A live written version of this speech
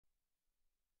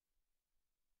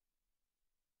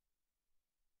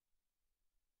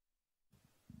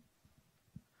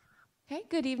Okay,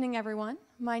 good evening, everyone.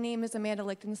 My name is Amanda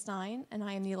Lichtenstein, and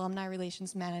I am the Alumni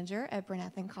Relations Manager at Bryn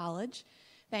Athyn College.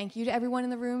 Thank you to everyone in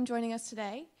the room joining us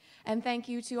today, and thank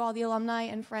you to all the alumni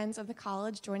and friends of the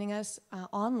college joining us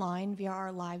online via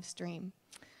our live stream.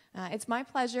 It's my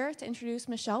pleasure to introduce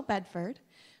Michelle Bedford.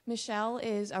 Michelle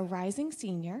is a rising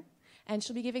senior, and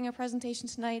she'll be giving a presentation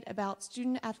tonight about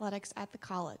student athletics at the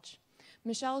college.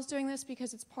 Michelle is doing this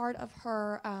because it's part of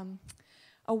her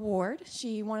award.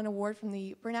 She won an award from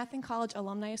the Bryn Athyn College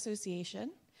Alumni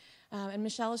Association, and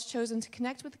Michelle has chosen to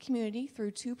connect with the community through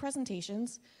two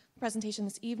presentations, a presentation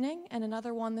this evening and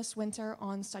another one this winter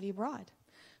on study abroad.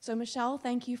 So Michelle,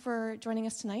 thank you for joining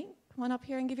us tonight. Come on up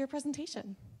here and give your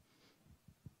presentation.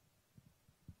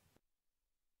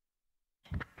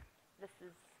 This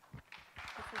is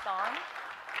on.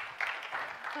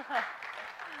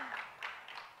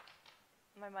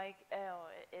 My mic,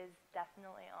 it is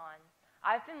definitely on.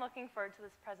 I've been looking forward to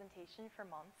this presentation for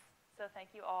months, so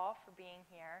thank you all for being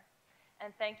here.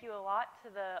 And thank you a lot to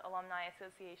the Alumni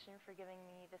Association for giving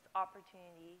me this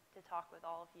opportunity to talk with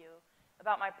all of you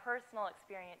about my personal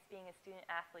experience being a student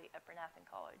athlete at Bryn Athyn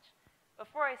College.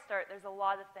 Before I start, there's a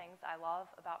lot of things I love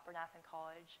about Bryn Athyn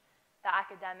College. The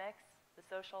academics, the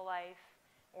social life,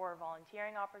 or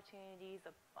volunteering opportunities.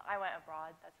 I went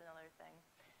abroad, that's another thing.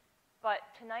 But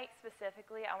tonight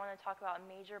specifically, I want to talk about a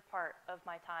major part of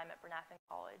my time at Bryn Athyn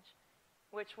College,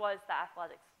 which was the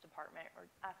athletics department or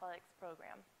athletics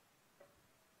program.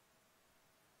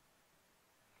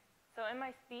 So in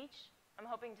my speech, I'm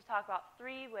hoping to talk about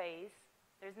three ways,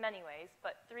 there's many ways,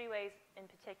 but three ways in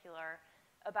particular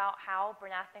about how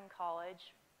Bryn Athyn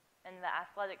College and the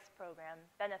athletics program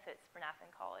benefits Bryn Athyn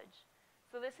College.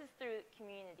 So this is through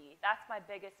community. That's my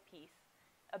biggest piece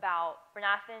about Bryn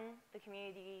Athyn, the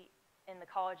community in the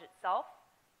college itself,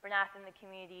 Bryn Athyn, the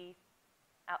community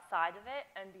outside of it,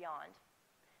 and beyond.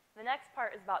 The next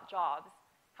part is about jobs,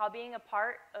 how being a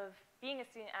part of being a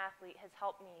student athlete has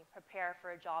helped me prepare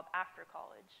for a job after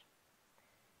college.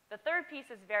 The third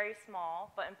piece is very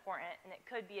small but important, and it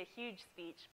could be a huge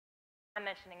speech. I'm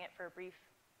mentioning it for a brief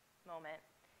moment,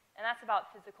 and that's about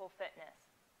physical fitness.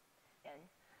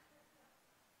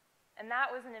 And that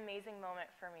was an amazing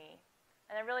moment for me.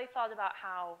 And I really thought about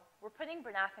how we're putting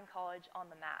Bryn Athyn College on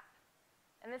the map.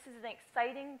 And this is an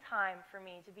exciting time for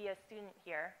me to be a student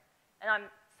here. And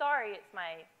I'm sorry it's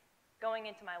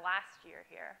going into my last year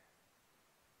here.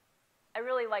 I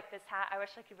really like this hat. I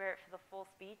wish I could wear it for the full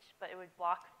speech, but it would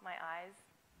block my eyes,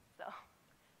 so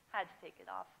I had to take it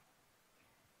off.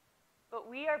 But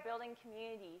we are building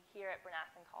community here at Bryn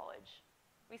Athyn College.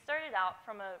 We started out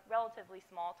from a relatively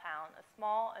small town, a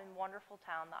small and wonderful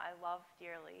town that I love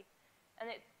dearly. And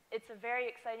it's a very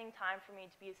exciting time for me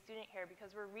to be a student here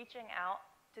because we're reaching out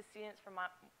to students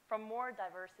from more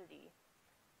diversity.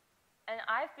 And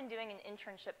I've been doing an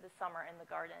internship this summer in the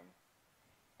garden.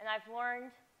 And I've learned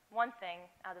one thing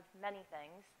out of many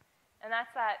things, and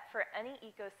that's that for any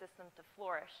ecosystem to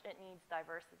flourish, it needs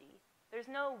diversity.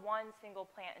 There's no one single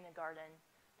plant in a garden.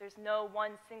 There's no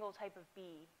one single type of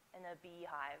bee in a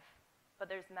beehive, but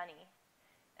there's many.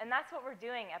 And that's what we're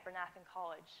doing at Bryn Athyn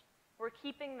College. We're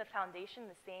keeping the foundation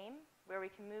the same, where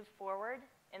we can move forward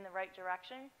in the right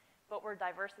direction, but we're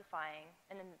diversifying,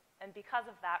 and because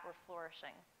of that, we're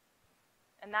flourishing.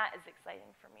 And that is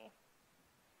exciting for me.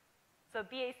 So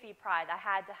BAC Pride, I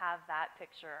had to have that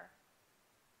picture.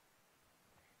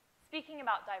 Speaking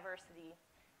about diversity,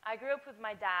 I grew up with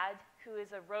my dad, who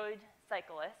is a road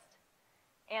cyclist,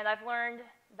 and I've learned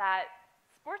that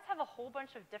sports have a whole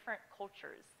bunch of different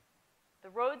cultures. The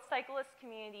road cyclist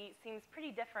community seems pretty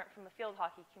different from the field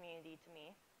hockey community to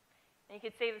me. And you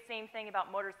could say the same thing about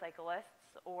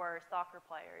motorcyclists or soccer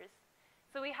players.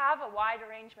 So we have a wide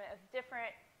arrangement of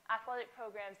different athletic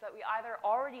programs that we either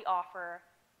already offer,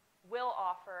 will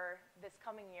offer this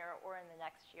coming year or in the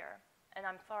next year. And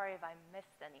I'm sorry if I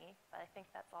missed any, but I think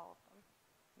that's all of them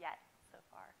yet so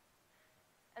far.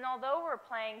 And although we're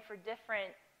playing for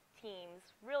different teams,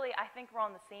 really I think we're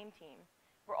on the same team.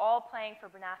 We're all playing for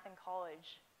Bryn Athyn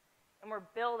College, and we're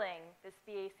building this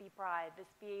BAC pride, this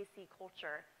BAC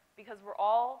culture, because we're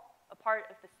all a part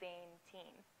of the same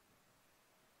team.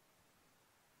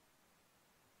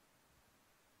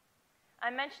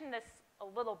 I mentioned this a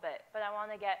little bit, but I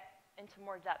want to get into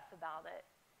more depth about it.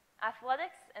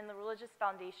 Athletics and the religious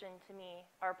foundation, to me,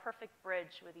 are a perfect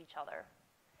bridge with each other.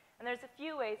 And there's a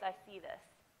few ways I see this.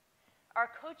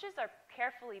 Our coaches are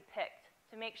carefully picked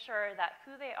to make sure that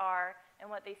who they are and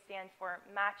what they stand for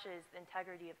matches the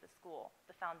integrity of the school,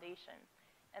 the foundation.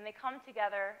 And they come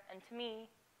together, and to me,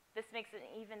 this makes it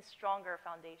an even stronger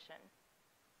foundation.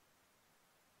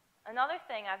 Another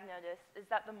thing I've noticed is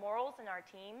that the morals in our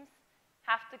teams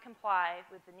have to comply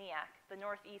with the NEAC, the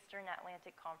Northeastern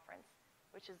Atlantic Conference,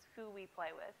 which is who we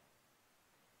play with.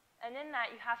 And in that,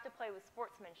 you have to play with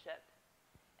sportsmanship.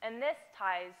 And this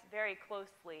ties very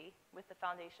closely with the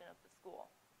foundation of the school,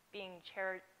 being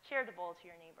charitable to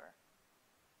your neighbor.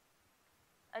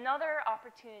 Another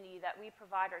opportunity that we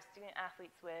provide our student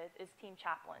athletes with is team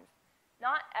chaplains.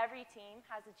 Not every team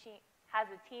has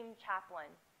a team chaplain,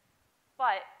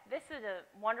 but this is a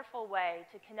wonderful way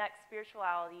to connect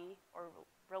spirituality or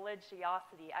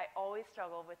religiosity. I always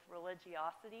struggle with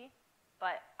religiosity,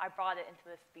 but I brought it into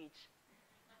this speech.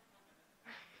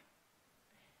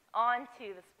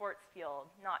 Onto the sports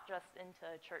field, not just into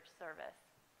a church service.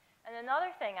 And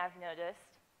another thing I've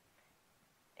noticed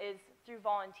is through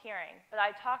volunteering, but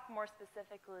I talk more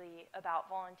specifically about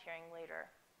volunteering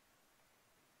later.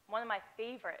 One of my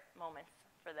favorite moments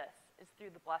for this is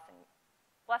through the blessing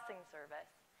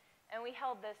service. And we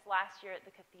held this last year at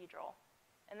the cathedral.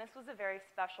 And this was a very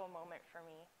special moment for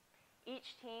me.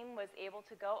 Each team was able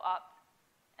to go up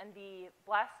and be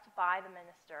blessed by the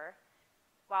minister,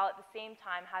 while at the same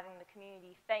time having the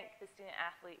community thank the student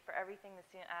athlete for everything the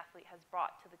student athlete has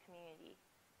brought to the community.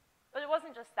 But it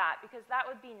wasn't just that, because that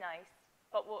would be nice,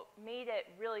 but what made it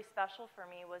really special for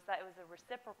me was that it was a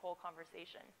reciprocal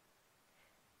conversation.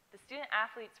 The student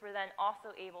athletes were then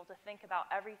also able to think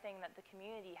about everything that the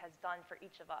community has done for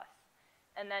each of us,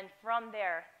 and then from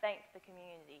there, thank the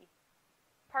community.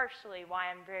 Partially why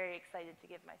I'm very excited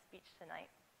to give my speech tonight.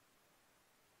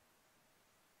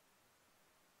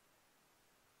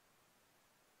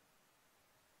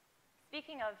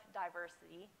 Speaking of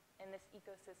diversity in this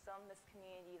ecosystem, this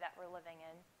community that we're living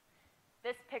in,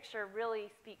 this picture really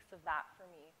speaks of that for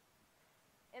me.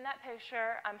 In that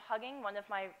picture, I'm hugging one of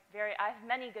I have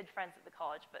many good friends at the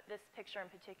college, but this picture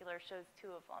in particular shows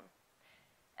two of them.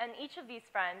 And each of these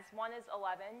friends, one is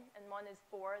 11 and one is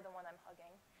 4, the one I'm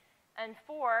hugging. And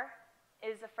 4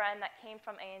 is a friend that came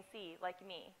from ANC, like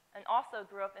me, and also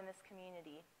grew up in this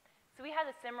community. So we had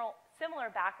a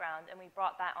similar background, and we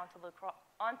brought that onto the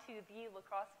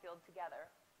lacrosse field together.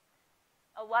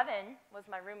 11 was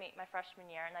my roommate my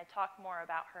freshman year, and I talk more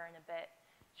about her in a bit.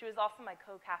 She was also my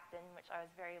co-captain, which I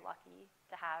was very lucky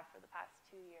to have for the past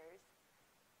 2 years.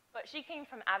 But she came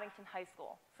from Abington High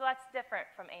School, so that's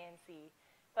different from ANC.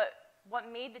 But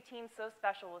what made the team so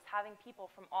special was having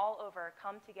people from all over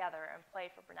come together and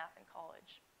play for Bryn Athyn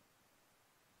College.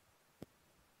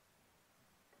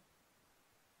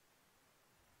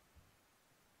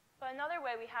 But another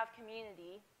way we have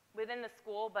community within the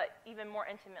school, but even more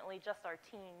intimately just our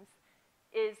teams,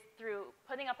 is through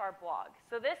putting up our blog.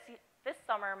 So this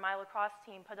summer, my lacrosse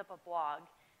team put up a blog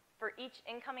for each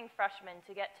incoming freshman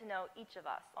to get to know each of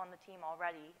us on the team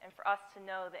already, and for us to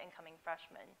know the incoming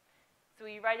freshmen. So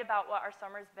we write about what our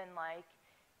summer's been like,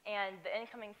 and the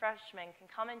incoming freshmen can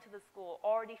come into the school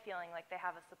already feeling like they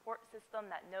have a support system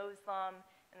that knows them,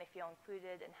 and they feel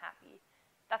included and happy.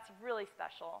 That's really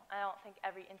special. I don't think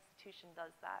every institution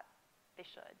does that. They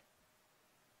should.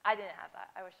 I didn't have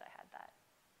that. I wish I had that.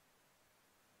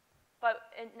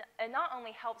 But it not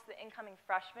only helps the incoming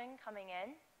freshmen coming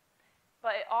in,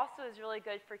 but it also is really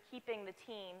good for keeping the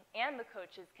team and the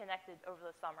coaches connected over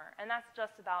the summer. And that's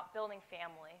just about building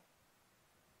family.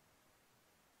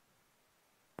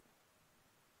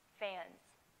 Fans.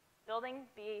 Building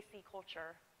BAC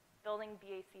culture. Building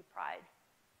BAC pride.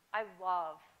 I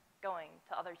love going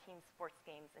to other team sports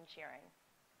games and cheering.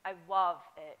 I love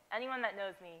it. Anyone that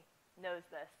knows me knows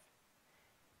this.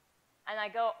 And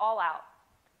I go all out.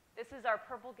 This is our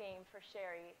purple game for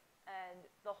Sherry, and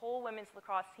the whole women's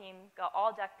lacrosse team got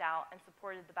all decked out and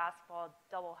supported the basketball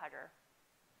doubleheader.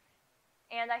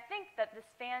 And I think that this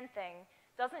fan thing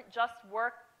doesn't just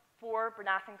work for Bryn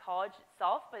Athyn College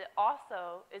itself, but it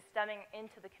also is stemming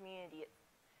into the community.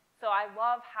 So I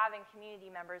love having community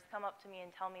members come up to me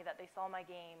and tell me that they saw my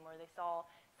game, or they saw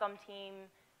some team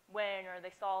win, or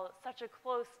they saw such a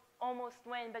close, almost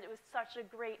win, but it was such a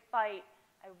great fight.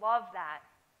 I love that.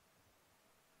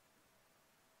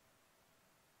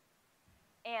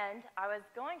 And I was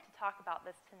going to talk about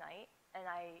this tonight, and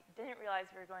I didn't realize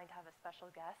we were going to have a special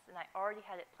guest, and I already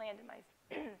had it planned in my,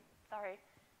 sorry.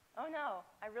 Oh no,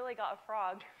 I really got a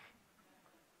frog.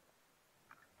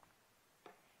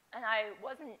 And I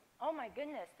wasn't, oh my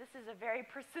goodness, this is a very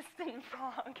persistent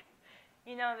frog.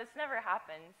 You know, this never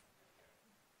happens.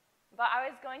 But I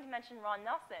was going to mention Ron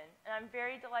Nelson, and I'm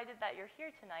very delighted that you're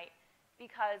here tonight,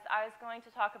 because I was going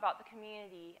to talk about the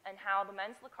community and how the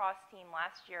men's lacrosse team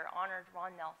last year honored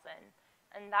Ron Nelson,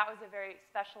 and that was a very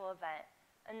special event.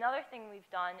 Another thing we've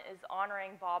done is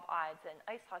honoring Bob Ides at an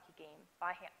ice hockey game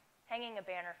by hanging a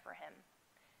banner for him.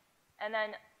 And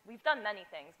then we've done many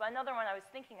things, but another one I was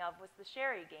thinking of was the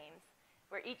Sherry Games.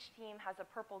 where each team has a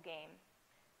purple game.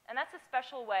 And that's a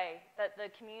special way that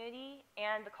the community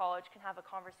and the college can have a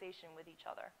conversation with each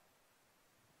other.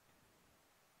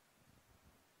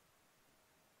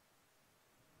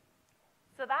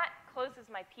 So that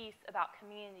closes my piece about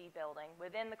community building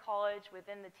within the college,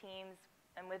 within the teams,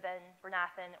 and within Bryn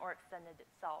Athyn or Extended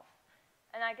itself.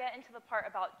 And I get into the part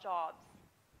about jobs.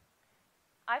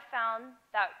 I found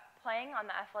that playing on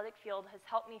the athletic field has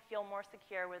helped me feel more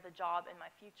secure with a job in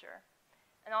my future.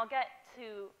 And I'll get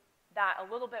to that a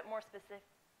little bit more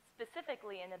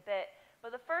specifically in a bit,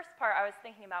 but the first part I was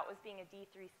thinking about was being a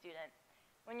D3 student.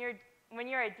 When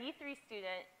you're a D3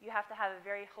 student, you have to have a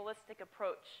very holistic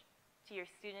approach to your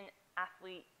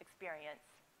student-athlete experience.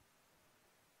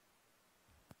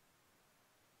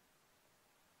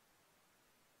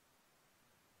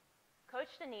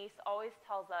 Coach Denise always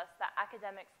tells us that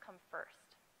academics come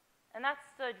first. And that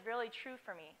stood really true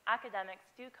for me.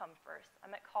 Academics do come first.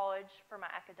 I'm at college for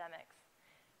my academics.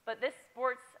 But this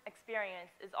sports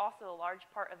experience is also a large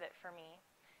part of it for me.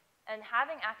 And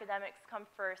having academics come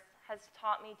first has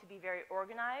taught me to be very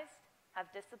organized, have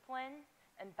discipline,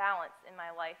 and balance in my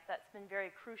life that's been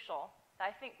very crucial, that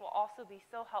I think will also be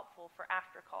so helpful for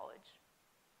after college.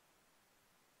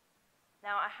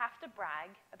 Now, I have to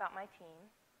brag about my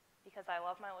team, because I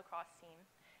love my lacrosse team.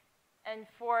 And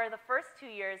for the first 2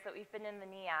 years that we've been in the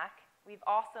NEAC, we've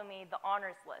also made the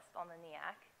honors list on the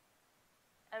NEAC.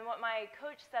 And what my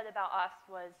coach said about us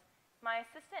was, my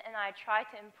assistant and I try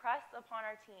to impress upon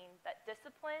our team that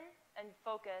discipline and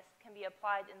focus can be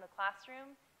applied in the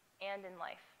classroom and in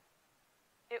life.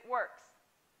 It works.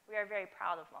 We are very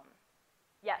proud of them.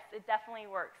 Yes, it definitely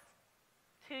works.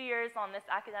 2 years on this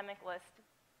academic list,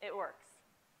 it works.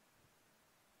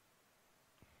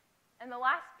 And the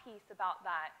last piece about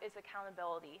that is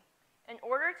accountability. In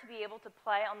order to be able to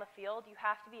play on the field, you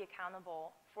have to be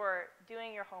accountable for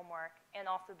doing your homework and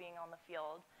also being on the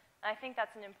field. And I think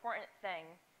that's an important thing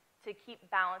to keep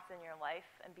balance in your life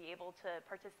and be able to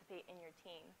participate in your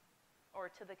team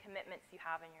or to the commitments you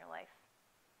have in your life.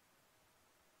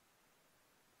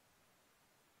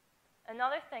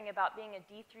 Another thing about being a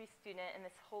D3 student and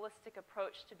this holistic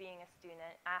approach to being a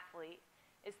student athlete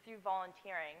is through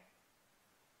volunteering.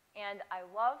 And I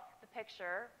love the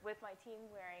picture with my team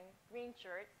wearing green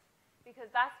shirts because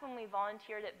that's when we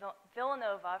volunteered at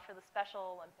Villanova for the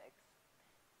Special Olympics.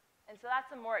 And so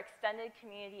that's a more extended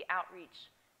community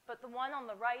outreach. But the one on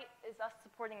the right is us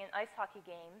supporting an ice hockey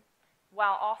game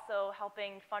while also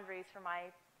helping fundraise for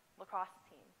my lacrosse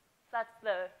team. So that's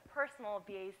the personal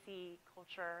BAC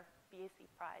culture, BAC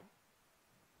pride.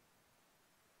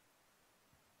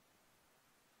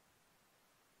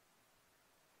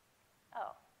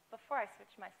 Oh, before I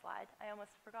switch my slide, I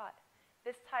almost forgot.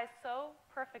 This ties so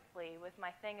perfectly with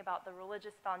my thing about the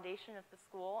religious foundation of the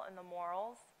school and the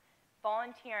morals.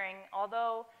 Volunteering,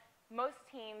 although most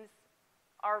teams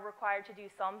are required to do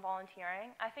some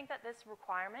volunteering, I think that this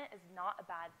requirement is not a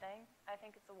bad thing. I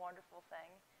think it's a wonderful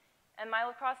thing. And my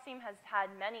lacrosse team has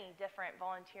had many different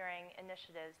volunteering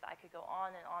initiatives that I could go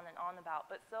on and on and on about,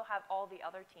 but so have all the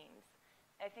other teams.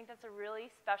 I think that's a really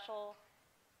special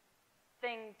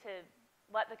thing to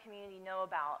let the community know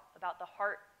about the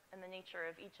heart and the nature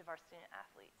of each of our student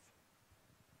athletes.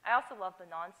 I also love the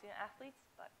non-student athletes,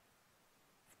 but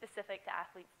specific to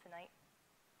athletes tonight.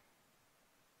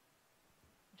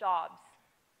 Jobs.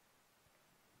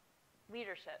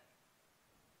 Leadership.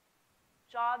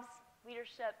 Jobs,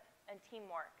 leadership, and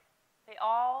teamwork. They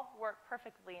all work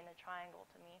perfectly in a triangle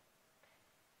to me.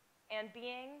 And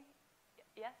being,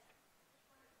 yes?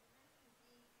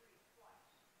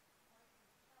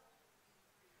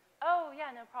 Oh, yeah,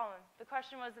 no problem. The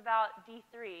question was about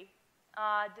D3.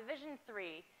 Division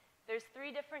 3. There's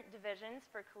 3 different divisions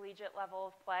for collegiate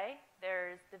level of play.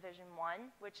 There's Division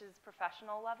 1, which is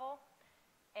professional level.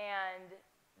 And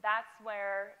that's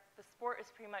where the sport is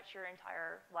pretty much your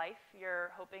entire life. You're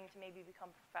hoping to maybe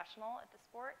become professional at the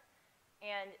sport.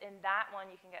 And in that one,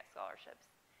 you can get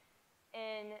scholarships.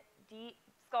 In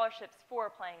scholarships for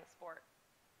playing the sport.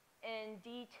 In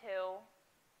D2,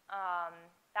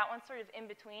 that one's sort of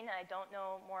in between, and I don't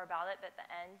know more about it, but at the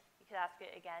end, you could ask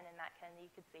it again, and Matt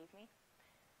Kennedy could save me.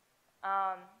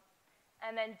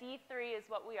 And then D3 is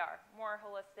what we are, more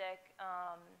holistic.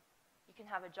 You can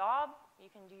have a job,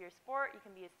 you can do your sport, you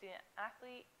can be a student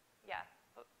athlete. Yeah,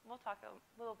 but we'll talk a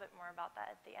little bit more about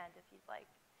that at the end if you'd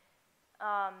like.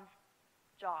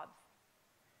 Jobs.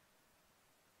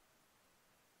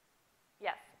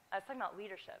 Yes, I was talking about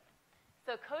leadership.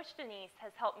 So Coach Denise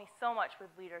has helped me so much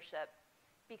with leadership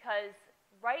because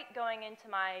right going into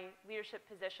my leadership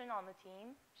position on the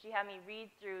team, she had me read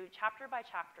through chapter by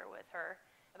chapter with her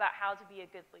about how to be a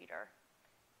good leader.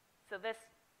 So this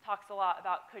talks a lot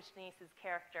about Coach Denise's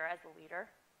character as a leader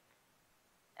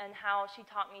and how she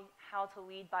taught me how to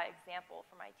lead by example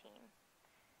for my team.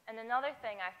 And another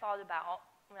thing I thought about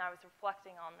when I was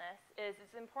reflecting on this is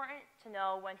it's important to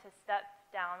know when to step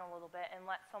down a little bit and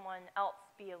let someone else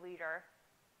be a leader,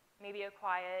 maybe a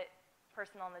quiet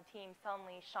person on the team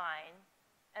suddenly shine.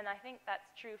 And I think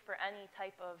that's true for any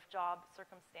type of job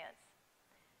circumstance.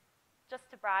 Just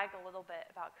to brag a little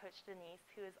bit about Coach Denise,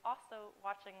 who is also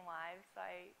watching live, so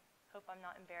I hope I'm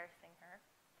not embarrassing her.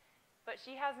 But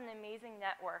she has an amazing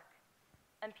network,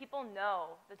 and people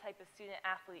know the type of student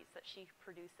athletes that she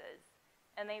produces.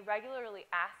 And they regularly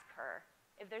ask her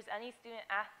if there's any student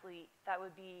athlete that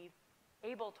would be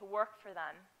able to work for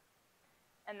them.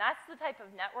 And that's the type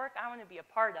of network I want to be a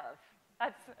part of.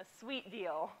 That's a sweet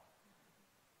deal.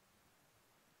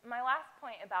 My last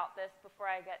point about this before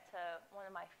I get to one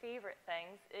of my favorite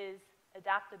things is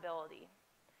adaptability.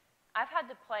 I've had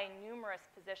to play numerous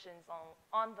positions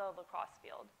on the lacrosse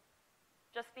field,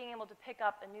 just being able to pick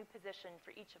up a new position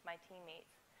for each of my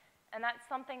teammates. And that's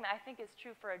something that I think is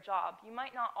true for a job. You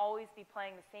might not always be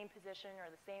playing the same position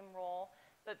or the same role,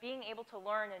 but being able to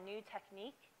learn a new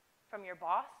technique from your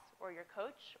boss or your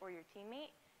coach or your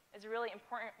teammate is a really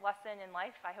important lesson in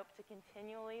life I hope to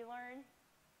continually learn.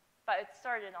 But it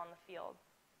started on the field.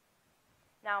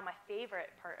 Now, my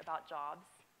favorite part about jobs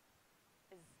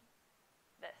is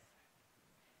this.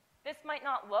 This might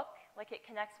not look like it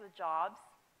connects with jobs,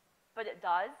 but it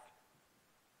does.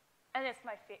 And it's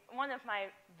one of my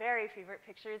very favorite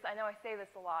pictures. I know I say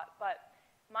this a lot, but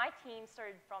my team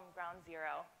started from ground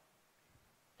zero.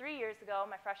 3 years ago,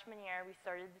 my freshman year, we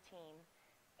started the team.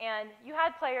 And you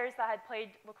had players that had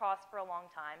played lacrosse for a long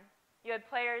time. You had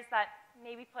players that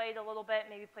maybe played a little bit,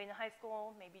 maybe played in high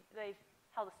school, maybe they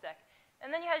held a stick. And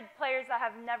then you had players that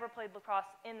have never played lacrosse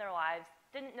in their lives,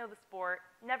 didn't know the sport,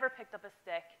 never picked up a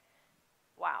stick.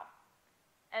 Wow.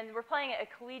 And we're playing at a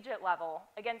collegiate level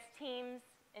against teams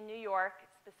in New York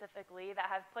specifically that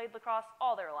have played lacrosse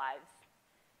all their lives.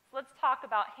 So let's talk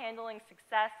about handling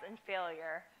success and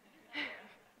failure.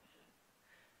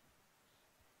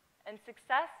 And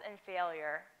success and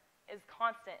failure is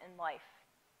constant in life.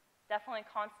 Definitely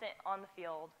constant on the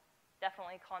field,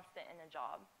 definitely constant in a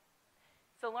job.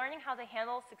 So learning how to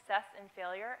handle success and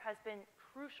failure has been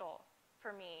crucial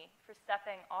for me for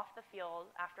stepping off the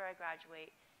field after I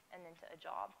graduate and into a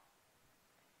job.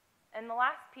 And the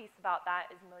last piece about that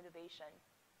is motivation.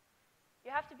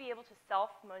 You have to be able to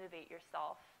self-motivate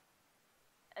yourself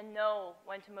and know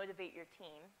when to motivate your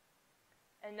team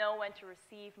and know when to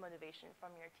receive motivation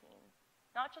from your team.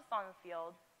 Not just on the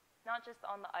field, not just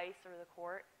on the ice or the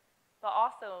court, but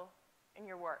also in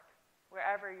your work,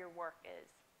 wherever your work is.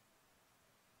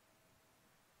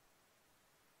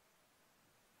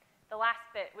 The last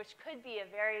bit, which could be a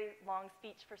very long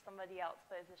speech for somebody else,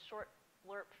 but is a short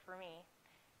blurb for me,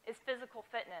 is physical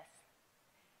fitness.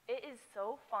 It is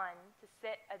so fun to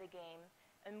sit at a game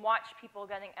and watch people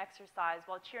getting exercise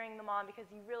while cheering them on because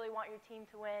you really want your team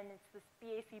to win. It's this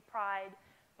BAC pride.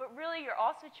 But really, you're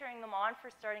also cheering them on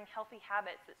for starting healthy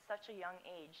habits at such a young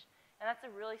age. And that's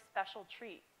a really special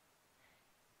treat.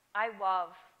 I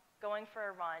love going for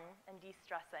a run and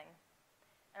de-stressing.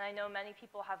 And I know many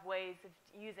people have ways of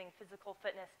using physical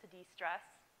fitness to de-stress.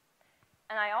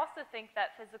 And I also think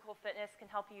that physical fitness can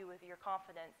help you with your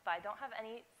confidence, but I don't have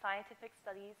any scientific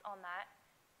studies on that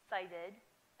cited.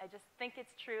 I just think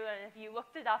it's true, and if you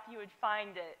looked it up, you would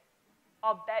find it.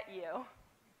 I'll bet you.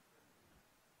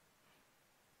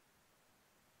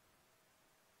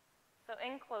 So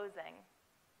in closing,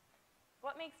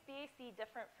 what makes BAC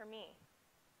different for me?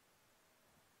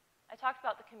 I talked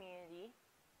about the community.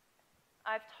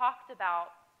 I've talked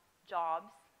about jobs,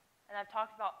 and I've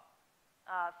talked about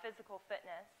physical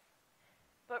fitness.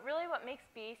 But really what makes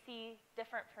BAC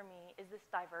different for me is this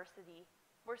diversity.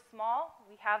 We're small,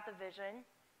 we have the vision,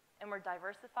 and we're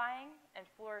diversifying and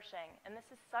flourishing. And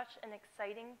this is such an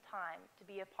exciting time to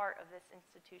be a part of this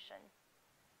institution.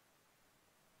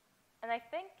 And I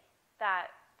think that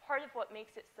part of what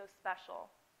makes it so special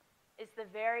is the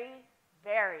very,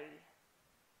 very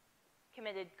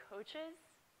committed coaches,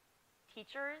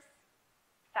 teachers,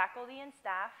 faculty and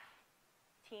staff,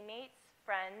 teammates,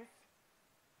 friends,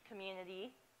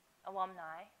 community,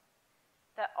 alumni,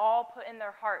 that all put in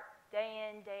their heart day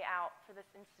in, day out for this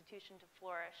institution to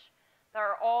flourish, that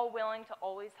are all willing to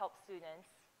always help students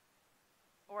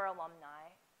or alumni.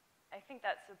 I think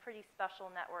that's a pretty special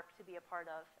network to be a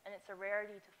part of, and it's a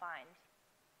rarity to find.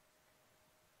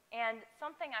 And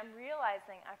something I'm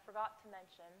realizing I forgot to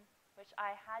mention, which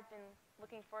I had been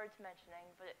looking forward to mentioning,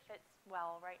 but it fits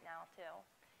well right now too,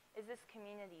 is this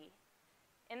community.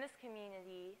 In this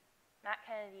community, Matt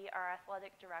Kennedy, our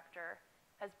athletic director,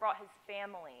 has brought his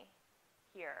family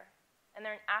here, and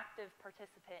they're an active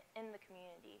participant in the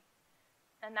community.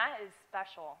 And that is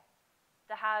special,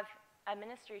 to have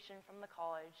administration from the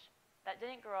college that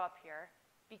didn't grow up here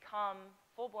become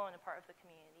full-blown a part of the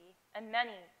community. And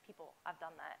many people have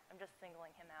done that. I'm just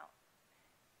singling him out.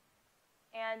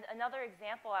 And another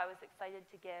example I was excited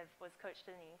to give was Coach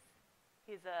Denise.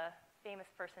 He's a famous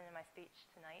person in my speech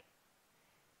tonight.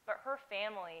 But her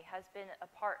family has been a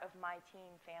part of my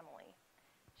team family.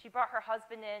 She brought her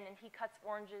husband in, and he cuts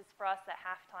oranges for us at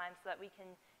halftime so that we can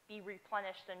be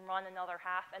replenished and run another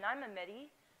half. And I'm a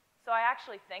midi, so I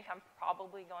actually think I'm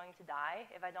probably going to die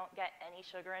if I don't get any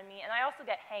sugar in me. And I also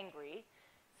get hangry,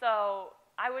 so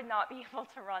I would not be able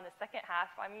to run a second half.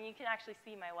 I mean, you can actually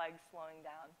see my legs slowing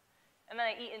down. And then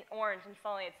I eat an orange, and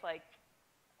suddenly it's like,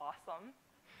 awesome.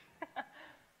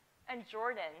 And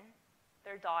Jordan,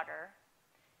 their daughter,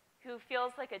 who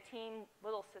feels like a teen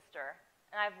little sister,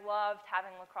 and I've loved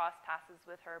having lacrosse passes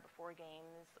with her before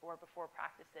games or before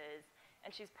practices,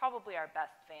 and she's probably our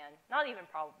best fan. Not even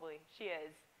probably, she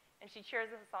is. And she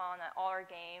cheers us on at all our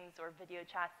games or video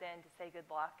chats in to say good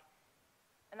luck.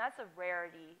 And that's a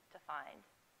rarity to find.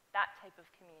 That type of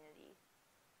community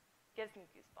gives me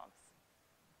goosebumps.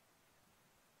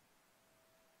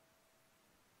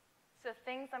 So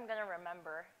things I'm going to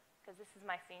remember, because this is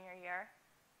my senior year.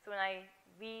 So when I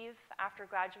leave after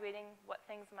graduating, what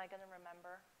things am I going to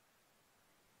remember?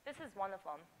 This is one of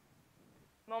them.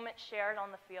 Moments shared on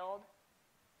the field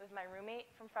with my roommate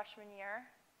from freshman year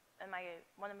and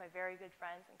one of my very good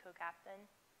friends and co-captain,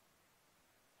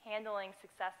 handling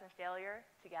success and failure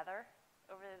together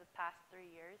over the past 3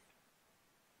 years.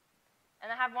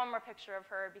 And I have one more picture of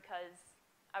her because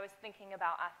I was thinking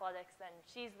about athletics, and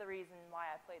she's the reason why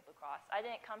I played lacrosse. I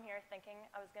didn't come here thinking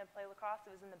I was going to play lacrosse.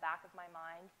 It was in the back of my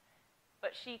mind.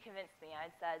 But she convinced me.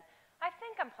 I'd said, I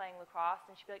think I'm playing lacrosse.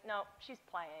 And she'd be like, no, she's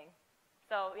playing.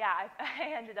 So yeah,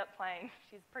 I ended up playing.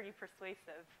 She's pretty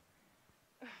persuasive.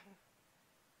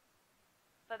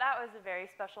 But that was a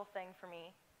very special thing for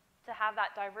me, to have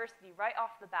that diversity right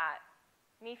off the bat.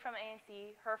 Me from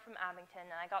ANC, her from Abington,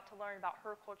 and I got to learn about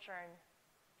her culture, and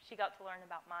she got to learn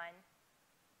about mine.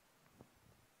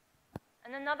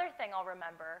 And another thing I'll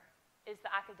remember is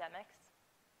the academics,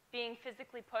 being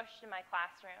physically pushed in my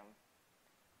classroom.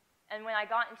 And when I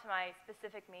got into my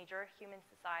specific major, human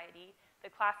society,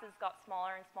 the classes got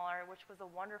smaller and smaller, which was a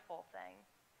wonderful thing.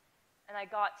 And I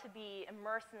got to be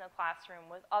immersed in the classroom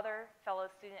with other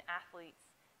fellow student athletes,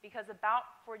 because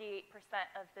about 48%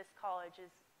 of this college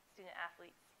is student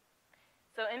athletes.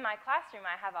 So in my classroom,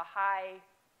 I have a high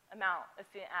amount of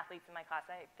student athletes in my class.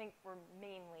 I think we're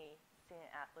mainly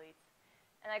student athletes.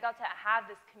 And I got to have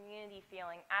this community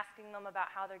feeling, asking them about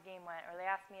how their game went, or they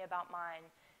asked me about mine.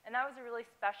 And that was a really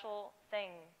special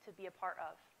thing to be a part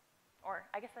of. Or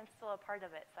I guess I'm still a part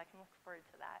of it, so I can look forward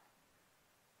to that.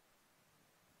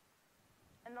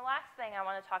 And the last thing I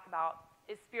want to talk about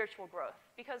is spiritual growth,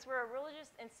 because we're a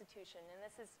religious institution, and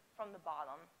this is from the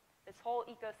bottom. This whole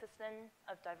ecosystem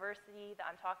of diversity that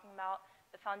I'm talking about,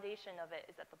 the foundation of it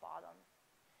is at the bottom.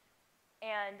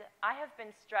 And I have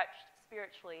been stretched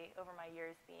spiritually over my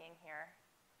years being here.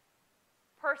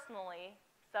 Personally,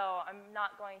 so I'm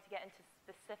not going to get into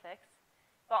specifics,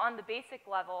 but on the basic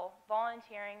level,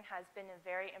 volunteering has been a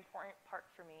very important part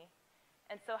for me.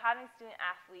 And so having student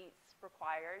athletes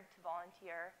required to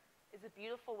volunteer is a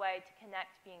beautiful way to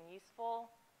connect being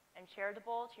useful and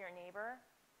charitable to your neighbor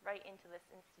right into this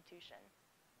institution.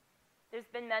 There's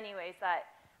been many ways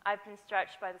that I've been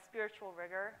stretched by the spiritual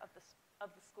rigor of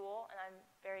the school, and I'm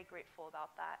very grateful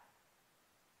about that.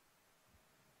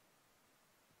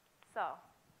 So,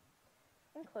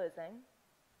 in closing,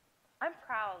 I'm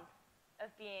proud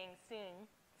of being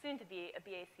soon to be a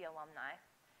BAC alumni.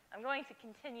 I'm going to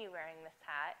continue wearing this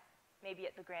hat, maybe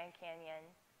at the Grand Canyon,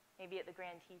 maybe at the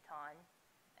Grand Teton,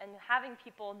 and having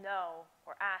people know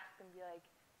or ask and be like,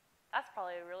 that's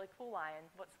probably a really cool lion.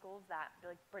 What school is that?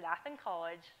 Be like, Athyn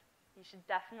College. You should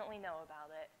definitely know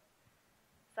about it.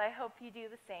 So I hope you do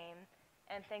the same,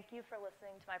 and thank you for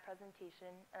listening to my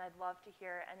presentation, and I'd love to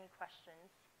hear any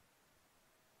questions.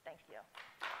 Thank you.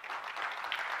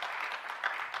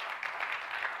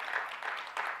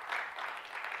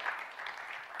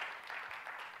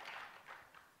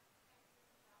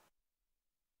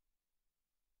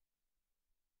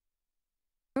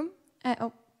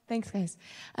 Oh, thanks, guys.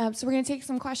 So we're going to take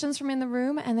some questions from in the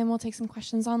room, and then we'll take some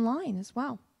questions online as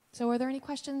well. So are there any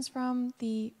questions from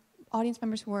the audience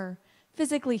members who are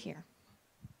physically here?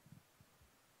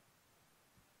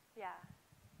 Yeah.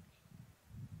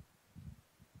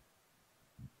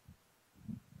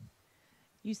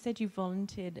 You said you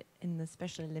volunteered in the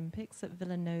Special Olympics at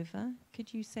Villanova.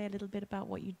 Could you say a little bit about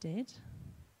what you did?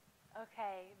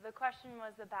 Okay, the question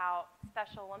was about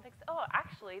Special Olympics. Oh,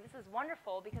 actually, this is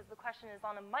wonderful because the question is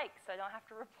on a mic, so I don't have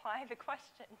to reply the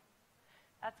question.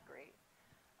 That's great.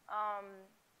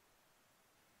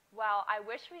 Well, I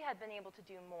wish we had been able to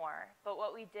do more, but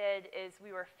what we did is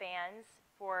we were fans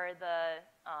for the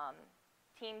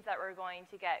teams that were going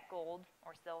to get gold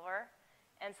or silver,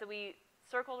 and so we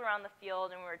circled around the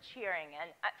field and we were cheering,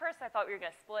 and at first I thought we were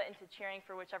going to split into cheering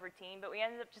for whichever team, but we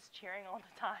ended up just cheering all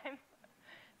the time.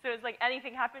 So it was like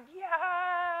anything happened,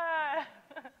 yeah!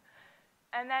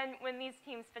 And then when these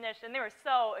teams finished, and they were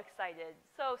so excited,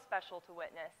 so special to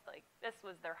witness, like this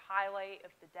was their highlight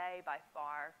of the day by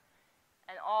far,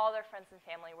 and all their friends and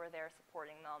family were there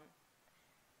supporting them.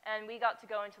 And we got to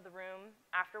go into the room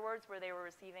afterwards where they were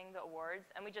receiving the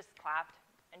awards, and we just clapped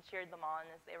and cheered them on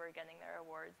as they were getting their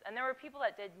awards. And there were people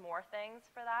that did more things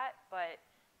for that, but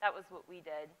that was what we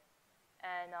did.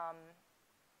 And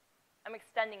I'm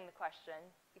extending the question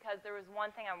because there was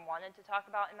one thing I wanted to talk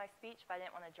about in my speech, but I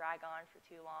didn't want to drag on for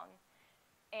too long.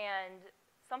 And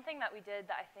something that we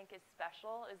did that I think is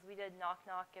special is we did Knock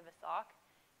Knock Give a Sock,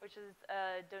 which is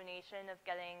a donation of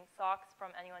getting socks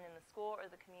from anyone in the school or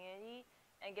the community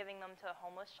and giving them to a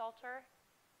homeless shelter.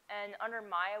 And under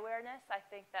my awareness, I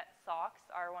think that socks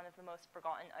are one of the most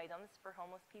forgotten items for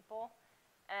homeless people.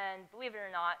 And believe it or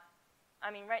not,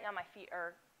 I mean, right now my feet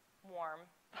are warm,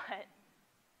 but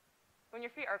when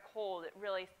your feet are cold, it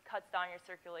really cuts down your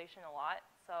circulation a lot.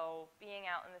 So being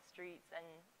out in the streets and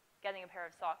getting a pair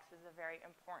of socks is a very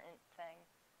important thing.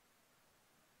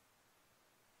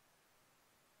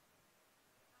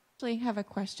 Actually have a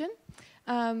question.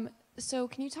 So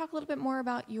can you talk a little bit more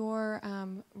about your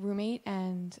roommate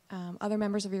and other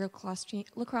members of your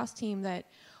lacrosse team that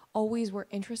always were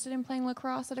interested in playing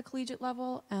lacrosse at a collegiate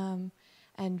level,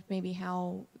 and maybe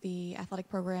how the athletic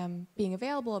program being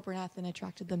available at Bryn Athyn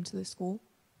attracted them to the school?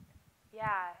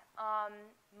 Yeah,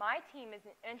 my team is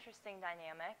an interesting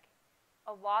dynamic.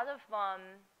 A lot of them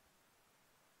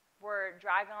were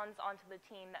drag-ons onto the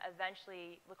team that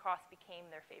eventually lacrosse became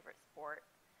their favorite sport.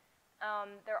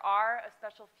 There are a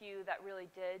special few that really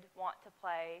did want to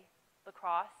play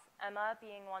lacrosse, Emma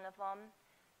being one of them.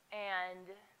 And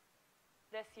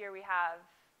this year we have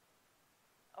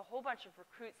a whole bunch of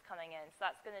recruits coming in, so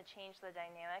that's going to change the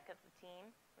dynamic of the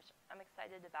team, which I'm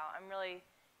excited about. I'm really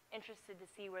interested to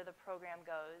see where the program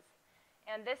goes.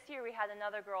 And this year we had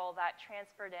another girl that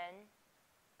transferred in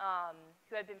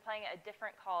who had been playing at a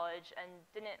different college and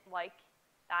didn't like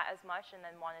that as much and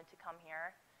then wanted to come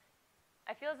here.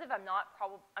 I feel as if I'm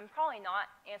probably not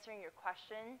answering your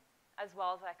question as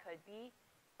well as I could be,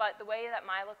 but the way that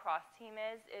my lacrosse team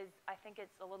is I think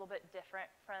it's a little bit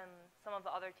different from some of the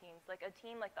other teams. Like a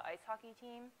team like the ice hockey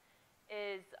team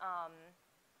is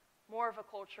more of a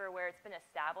culture where it's been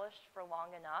established for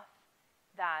long enough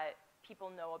that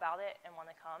people know about it and want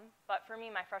to come. But for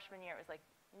me, my freshman year, it was like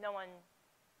no one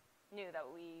knew that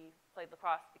we played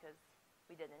lacrosse because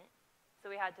we didn't. So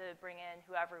we had to bring in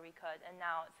whoever we could, and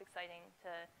now it's exciting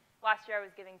to, last year I was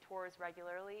giving tours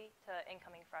regularly to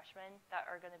incoming freshmen that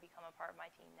are going to become a part of my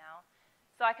team now.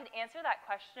 So I could answer that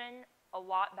question a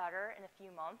lot better in a few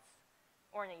months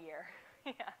or in a year.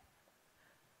 Yeah.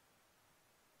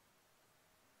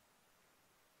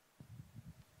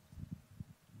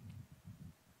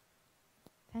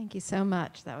 Thank you so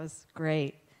much. That was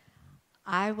great.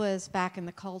 I was back in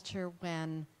the culture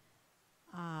when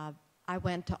I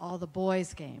went to all the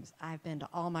boys' games. I've been to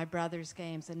all my brother's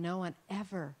games, and no one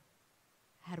ever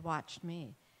had watched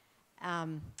me.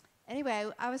 Anyway,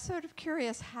 I was sort of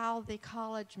curious how the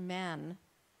college men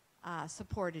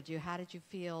supported you. How did you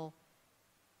feel,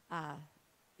 how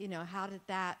did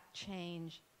that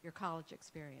change your college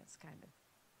experience, kind of?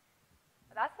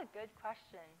 That's a good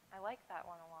question. I like that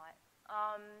one a lot.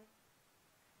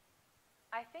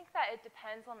 I think that it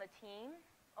depends on the team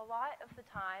a lot of the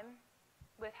time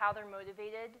with how they're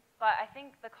motivated, but I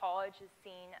think the college is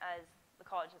seen as the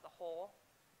college as a whole.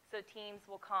 So teams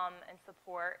will come and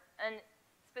support, and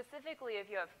specifically if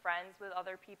you have friends with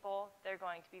other people, they're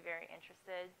going to be very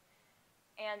interested.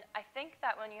 And I think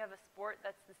that when you have a sport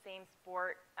that's the same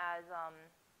sport as,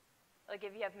 like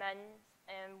if you have men's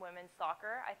and women's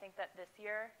soccer, I think that this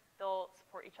year they'll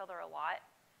support each other a lot.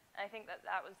 And I think that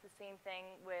that was the same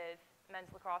thing with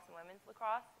men's lacrosse and women's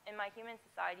lacrosse. In my human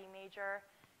society major,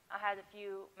 I had a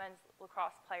few men's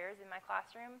lacrosse players in my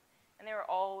classroom, and they were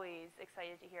always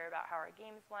excited to hear about how our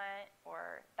games went,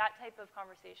 or that type of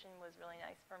conversation was really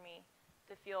nice for me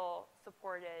to feel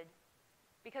supported.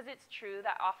 Because it's true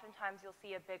that oftentimes you'll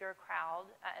see a bigger crowd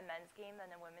at a men's game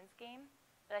than a women's game,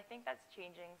 but I think that's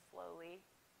changing slowly,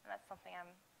 and that's something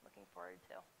I'm looking forward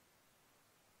to.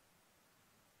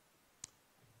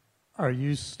 Are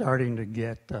you starting to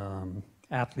get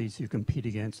athletes you compete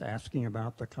against asking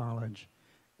about the college?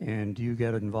 And do you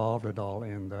get involved at all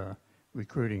in the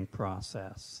recruiting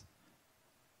process?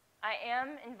 I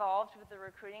am involved with the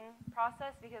recruiting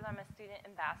process because I'm a student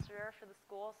ambassador for the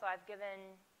school, so I've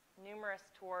given numerous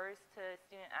tours to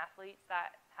student athletes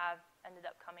that have ended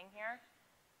up coming here.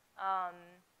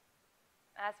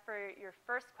 As for your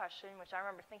first question, which I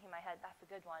remember thinking in my head, that's a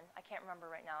good one. I can't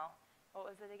remember right now. What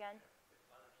was it again?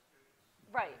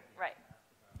 Right.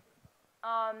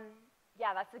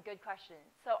 Yeah, that's a good question.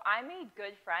 So I made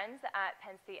good friends at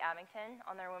Penn State Abington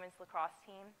on their women's lacrosse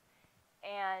team,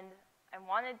 and I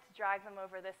wanted to drag them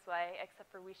over this way, except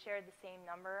for we shared the same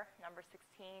number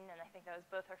 16, and I think that was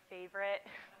both her favorite.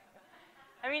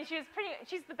 I mean, she's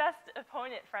the best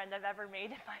opponent friend I've ever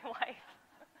made in my life.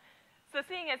 So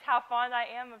seeing as how fond I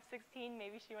am of 16,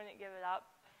 maybe she wouldn't give it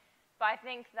up. But I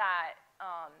think that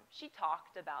she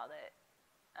talked about it,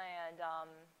 and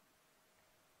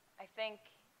I think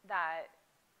that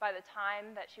by the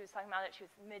time that she was talking about it, she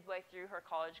was midway through her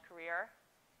college career,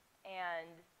 and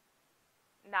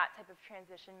that type of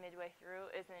transition midway through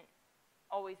isn't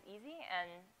always easy,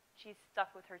 and she's stuck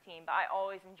with her team, but I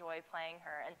always enjoy playing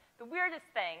her. And the weirdest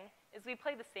thing is we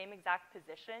play the same exact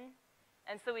position,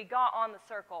 and so we got on the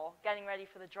circle getting ready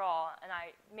for the draw, and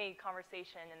I made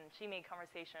conversation, and she made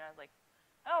conversation, and I was like,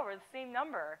 oh, we're the same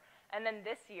number. And then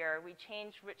this year, we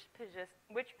changed which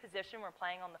position we're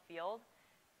playing on the field,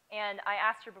 and I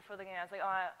asked her before the game, I was like,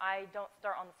 oh, I don't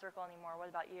start on the circle anymore, what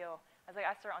about you? I was like,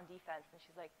 I start on defense, and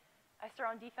she's like, I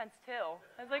start on defense too.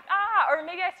 I was like, or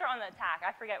maybe I start on the attack.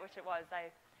 I forget which it was.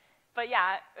 But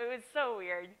yeah, it was so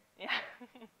weird. Yeah.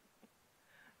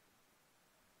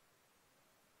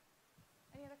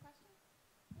 Any other questions?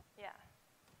 Yeah.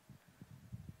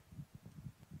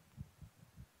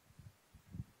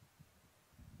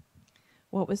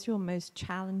 What was your most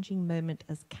challenging moment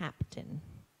as captain?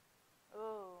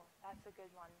 Ooh, that's a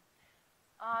good one.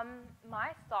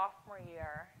 My sophomore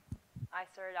year, I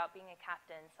started out being a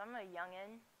captain. So I'm a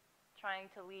youngin'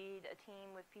 trying to lead a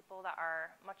team with people that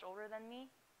are much older than me.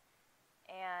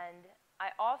 And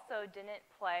I also didn't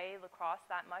play lacrosse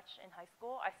that much in high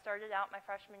school. I started out my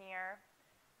freshman year.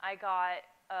 I got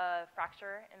a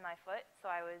fracture in my foot, so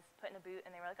I was put in a boot,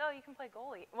 and they were like, oh, you can play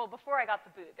goalie. Well, before I got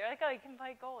the boot, they were like, oh, you can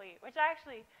play goalie, which I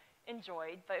actually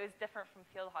enjoyed, but it was different from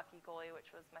field hockey goalie,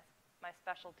 which was my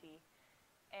specialty.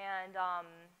 And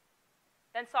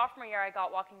then sophomore year, I got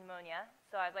walking pneumonia,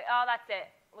 so I was like, oh, that's it.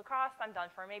 Lacrosse, I'm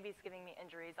done for. Maybe it's giving me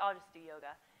injuries. I'll just do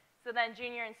yoga. So then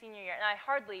junior and senior year, and I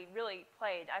hardly really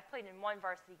played. I played in one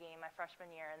varsity game my freshman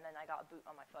year, and then I got a boot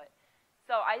on my foot.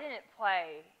 So I didn't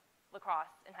play lacrosse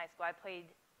in high school. I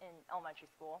played in elementary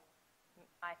school.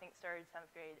 I think started 7th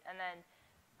grade. And then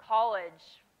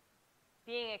college,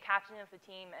 being a captain of the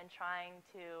team and trying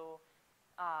to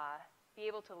be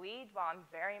able to lead while I'm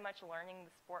very much learning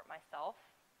the sport myself,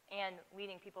 and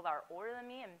leading people that are older than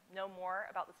me and know more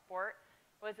about the sport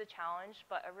was a challenge,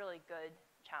 but a really good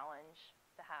challenge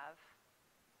to have.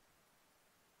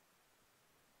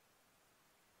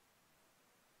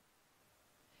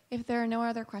 If there are no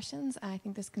other questions, I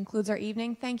think this concludes our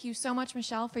evening. Thank you so much,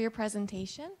 Michelle, for your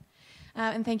presentation.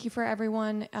 And thank you for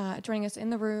everyone joining us in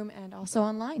the room and also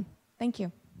online. Thank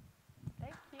you.